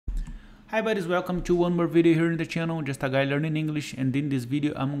Hi buddies, welcome to one more video here in the channel, just a guy learning English, and in this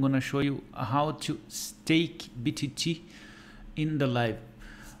video I'm gonna show you how to stake BTT in DLive.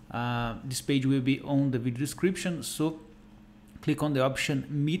 This page will be on the video description, so click on the option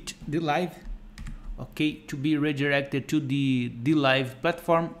Meet DLive, okay, to be redirected to the DLive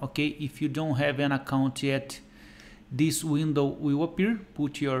platform. Okay, if you don't have an account yet, this window will appear.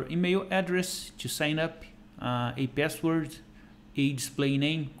 Put your email address to sign up, a password, a display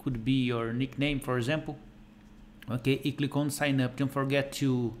name, could be your nickname for example. Okay, you click on sign up. Don't forget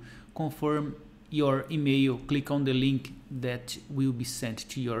to confirm your email. Click on the link that will be sent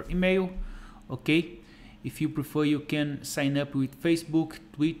to your email. Okay, if you prefer, you can sign up with Facebook,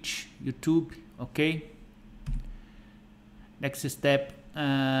 Twitch, YouTube. Okay, next step,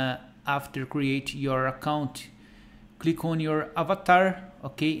 after create your account, click on your avatar,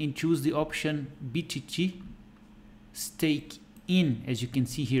 okay, and choose the option BTT stake in, as you can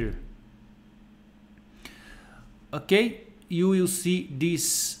see here. Okay, you will see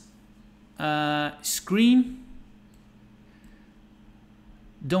this screen.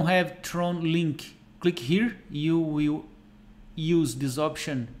 Don't have Tron link, click here. You will use this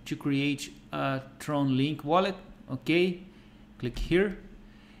option to create a Tron link wallet. Okay, click here.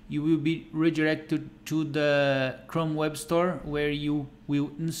 You will be redirected to the Chrome Web Store, where you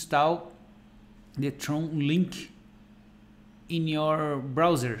will install the Tron link in your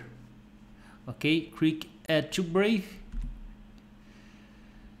browser. Okay, click add to Brave,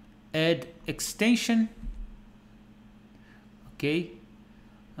 add extension. Okay,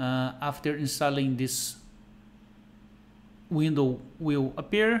 after installing, this window will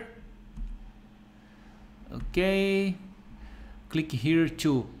appear. Okay, click here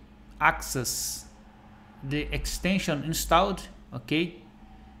to access the extension installed. Okay,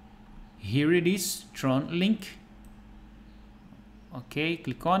 here it is, Tron link. Okay,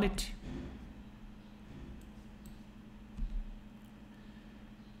 click on it.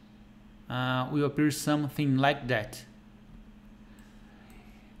 Will appear something like that.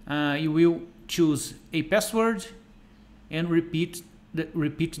 You will choose a password and repeat the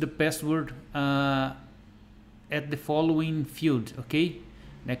password at the following field. Okay,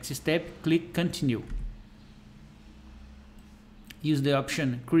 next step, click continue. Use the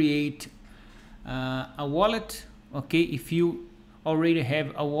option create a wallet. Okay, if you already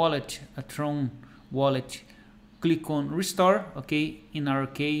have a wallet, a Tron wallet, click on restore. Okay, in our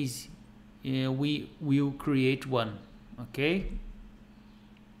case, we will create one. Okay,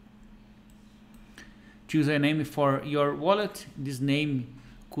 choose a name for your wallet. This name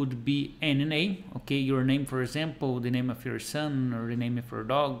could be any name. Okay, your name, for example, the name of your son, or the name of your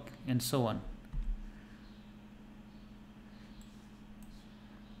dog, and so on.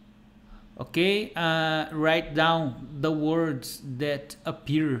 Okay, write down the words that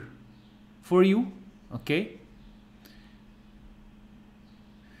appear for you. Okay,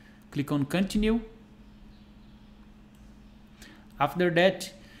 click on continue. After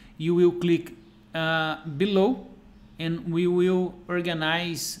that, you will click below, and we will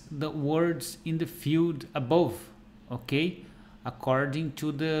organize the words in the field above. Okay, according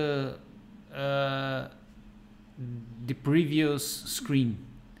to the previous screen.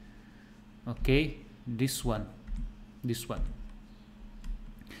 Okay, this one.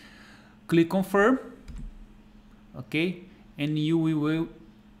 Click confirm. Okay, and you will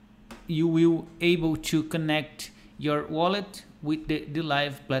able to connect your wallet with the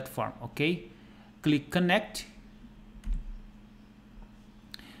DLive platform. Okay, click connect.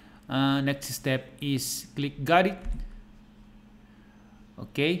 Next step is click got it.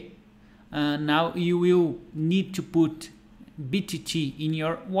 Okay, now you will need to put BTT in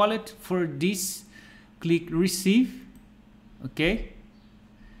your wallet. For this, click receive. Okay,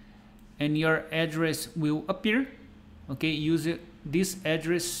 and your address will appear. Okay, use this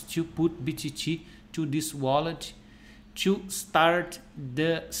address to put BTT to this wallet to start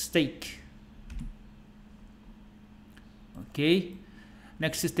the stake. Okay,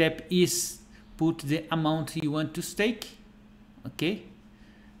 next step is put the amount you want to stake. Okay,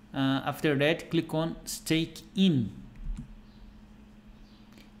 after that, click on stake in.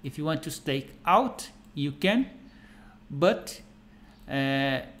 If you want to stake out, you can, but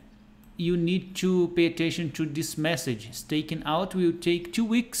you need to pay attention to this message. Staking out will take 2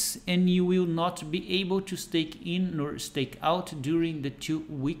 weeks, and you will not be able to stake in nor stake out during the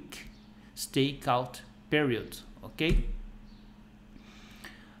 2-week stake out period. Okay,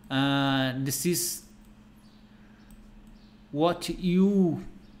 this is what you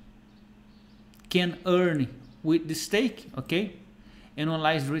can earn with the stake. Okay,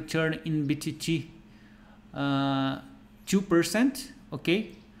 annualized return in BTT 2%.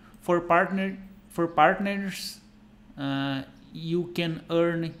 Okay, For partners, you can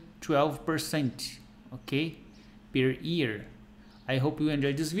earn 12%, okay, per year. I hope you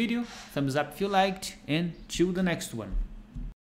enjoyed this video. Thumbs up if you liked, and till the next one.